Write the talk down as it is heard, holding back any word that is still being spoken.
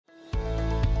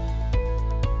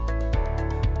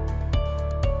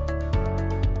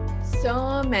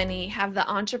So many have the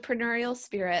entrepreneurial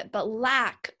spirit, but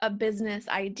lack a business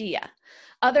idea.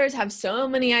 Others have so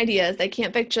many ideas they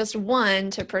can't pick just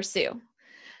one to pursue.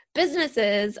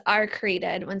 Businesses are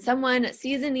created when someone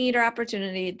sees a need or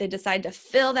opportunity, they decide to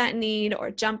fill that need or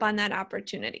jump on that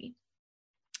opportunity.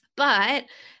 But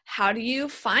how do you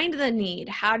find the need?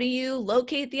 How do you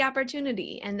locate the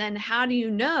opportunity? And then how do you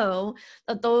know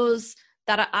that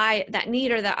that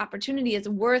need or that opportunity is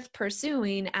worth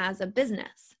pursuing as a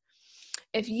business?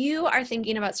 If you are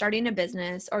thinking about starting a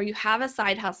business or you have a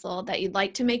side hustle that you'd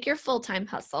like to make your full-time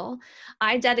hustle,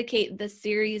 I dedicate this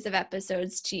series of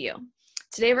episodes to you.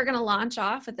 Today, we're going to launch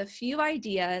off with a few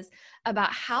ideas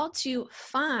about how to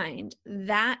find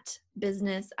that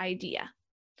business idea.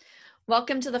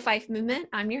 Welcome to the Fife Movement.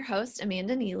 I'm your host,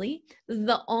 Amanda Neely. This is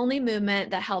the only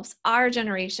movement that helps our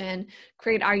generation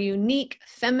create our unique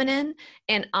feminine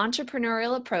and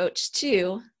entrepreneurial approach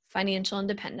to financial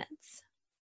independence.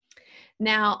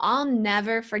 Now, I'll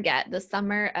never forget the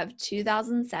summer of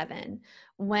 2007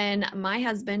 when my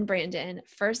husband, Brandon,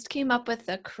 first came up with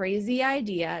the crazy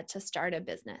idea to start a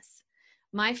business.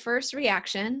 My first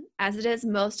reaction, as it is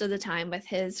most of the time with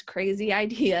his crazy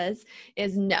ideas,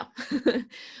 is no.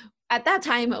 At that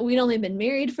time, we'd only been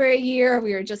married for a year.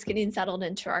 We were just getting settled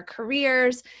into our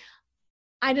careers.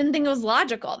 I didn't think it was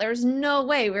logical. There was no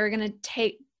way we were going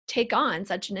to take on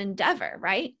such an endeavor,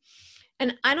 right?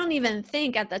 And I don't even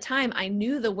think at the time I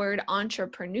knew the word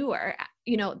entrepreneur.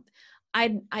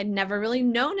 I'd never really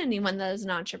known anyone that was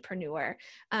an entrepreneur.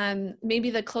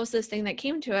 Maybe the closest thing that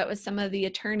came to it was some of the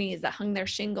attorneys that hung their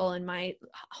shingle in my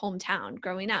hometown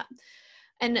growing up.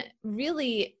 And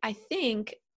really, I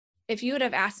think if you would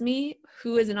have asked me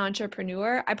who is an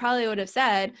entrepreneur, I probably would have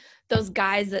said those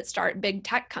guys that start big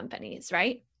tech companies,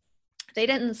 right? They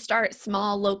didn't start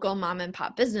small local mom and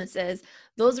pop businesses.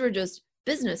 Those were just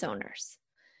business owners.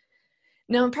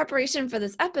 Now, in preparation for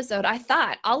this episode, I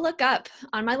thought I'll look up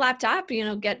on my laptop,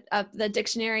 get up the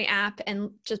dictionary app and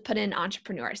just put in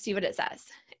entrepreneur, see what it says.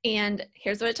 And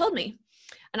here's what it told me.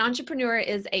 An entrepreneur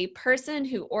is a person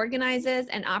who organizes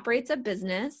and operates a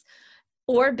business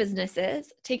or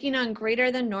businesses, taking on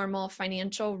greater than normal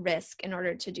financial risk in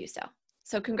order to do so.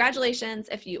 So congratulations,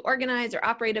 if you organize or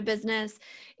operate a business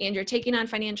and you're taking on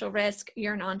financial risk,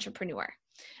 you're an entrepreneur.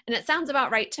 And it sounds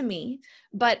about right to me,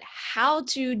 but how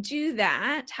to do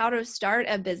that, how to start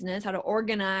a business, how to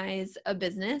organize a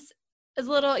business is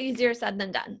a little easier said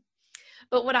than done.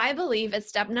 But what I believe is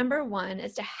step number one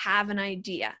is to have an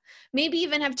idea. Maybe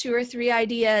even have 2 or 3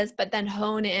 ideas, but then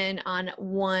hone in on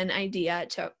one idea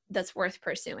that's worth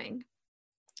pursuing.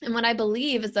 And what I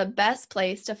believe is the best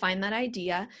place to find that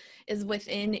idea is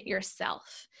within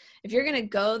yourself. If you're going to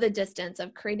go the distance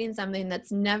of creating something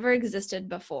that's never existed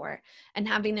before and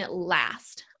having it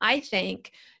last, I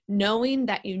think knowing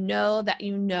that you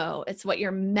know it's what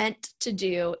you're meant to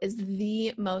do is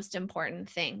the most important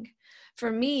thing.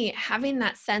 For me, having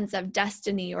that sense of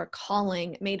destiny or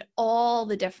calling made all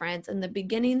the difference in the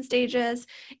beginning stages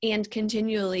and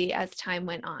continually as time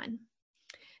went on.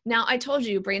 Now, I told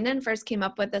you, Brandon first came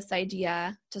up with this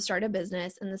idea to start a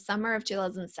business in the summer of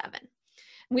 2007.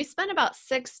 We spent about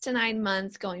 6 to 9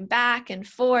 months going back and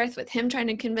forth with him trying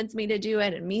to convince me to do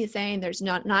it and me saying there's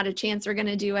not a chance we're going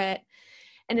to do it.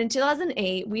 And in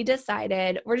 2008, we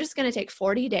decided we're just going to take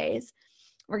 40 days.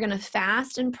 We're going to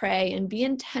fast and pray and be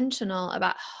intentional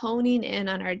about honing in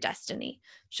on our destiny.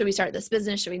 Should we start this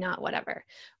business? Should we not? Whatever.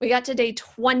 We got to day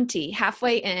 20,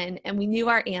 halfway in, and we knew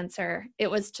our answer.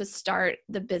 It was to start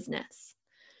the business.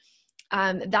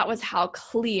 That was how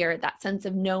clear that sense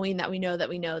of knowing that we know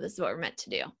this is what we're meant to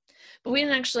do. But we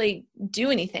didn't actually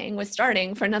do anything with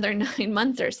starting for another 9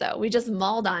 months or so. We just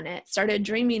mulled on it, started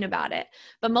dreaming about it,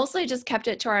 but mostly just kept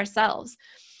it to ourselves.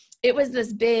 It was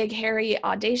this big, hairy,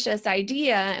 audacious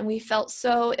idea, and we felt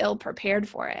so ill prepared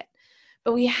for it.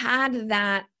 But we had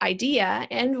that idea,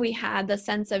 and we had the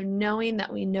sense of knowing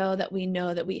that we know that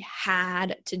we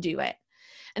had to do it.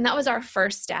 And that was our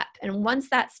first step. And once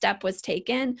that step was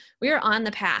taken, we were on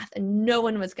the path, and no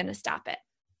one was going to stop it.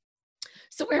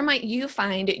 So where might you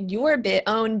find your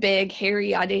own big,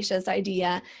 hairy, audacious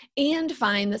idea and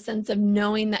find the sense of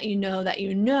knowing that you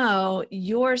know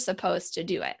you're supposed to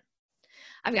do it?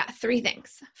 I've got 3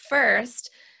 things.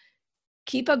 First,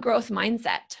 keep a growth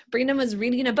mindset. Brandon was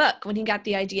reading a book when he got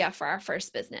the idea for our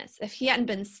first business. If he hadn't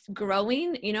been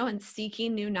growing, and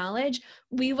seeking new knowledge,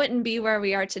 we wouldn't be where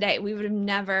we are today. We would have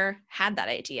never had that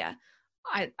idea.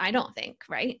 I don't think,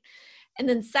 right? And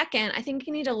then second, I think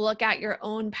you need to look at your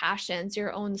own passions,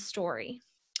 your own story.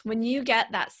 When you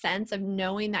get that sense of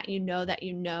knowing that you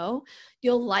know,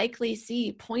 you'll likely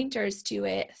see pointers to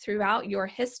it throughout your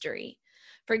history.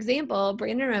 For example,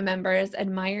 Brandon remembers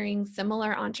admiring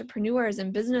similar entrepreneurs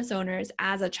and business owners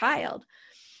as a child.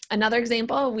 Another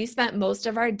example, we spent most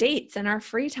of our dates and our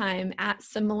free time at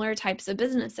similar types of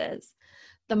businesses.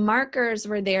 The markers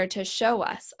were there to show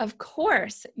us, of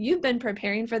course, you've been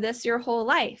preparing for this your whole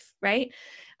life, right?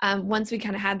 Once we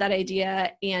kind of had that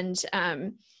idea and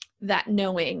that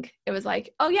knowing, it was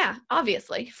like, oh yeah,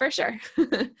 obviously, for sure.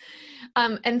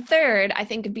 And third, I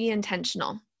think be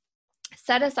intentional.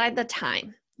 Set aside the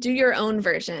time. Do your own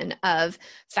version of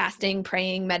fasting,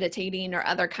 praying, meditating, or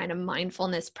other kind of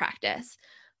mindfulness practice.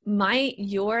 Might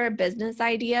your business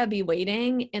idea be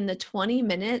waiting in the 20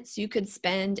 minutes you could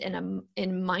spend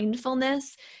in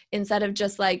mindfulness instead of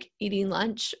just like eating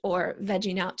lunch or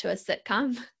vegging out to a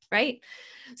sitcom, right?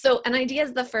 So an idea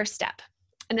is the first step,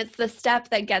 and it's the step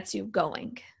that gets you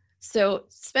going. So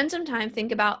spend some time,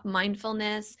 think about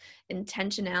mindfulness,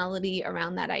 intentionality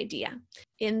around that idea.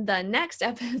 In the next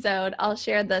episode, I'll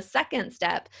share the second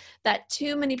step that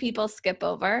too many people skip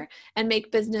over and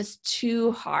make business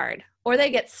too hard, or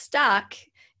they get stuck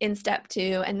in step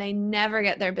 2 and they never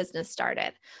get their business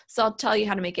started. So I'll tell you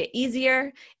how to make it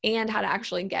easier and how to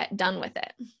actually get done with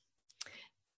it.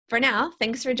 For now,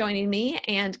 thanks for joining me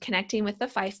and connecting with the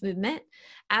Fife movement.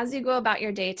 As you go about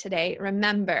your day today,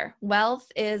 remember, wealth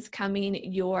is coming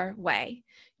your way.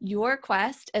 Your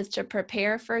quest is to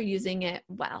prepare for using it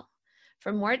well.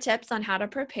 For more tips on how to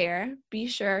prepare, be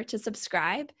sure to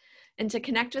subscribe. And to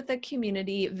connect with the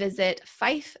community, visit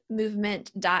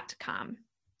fifemovement.com.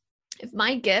 If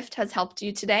my gift has helped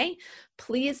you today,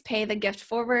 please pay the gift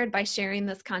forward by sharing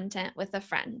this content with a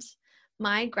friend.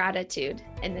 My gratitude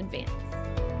in advance.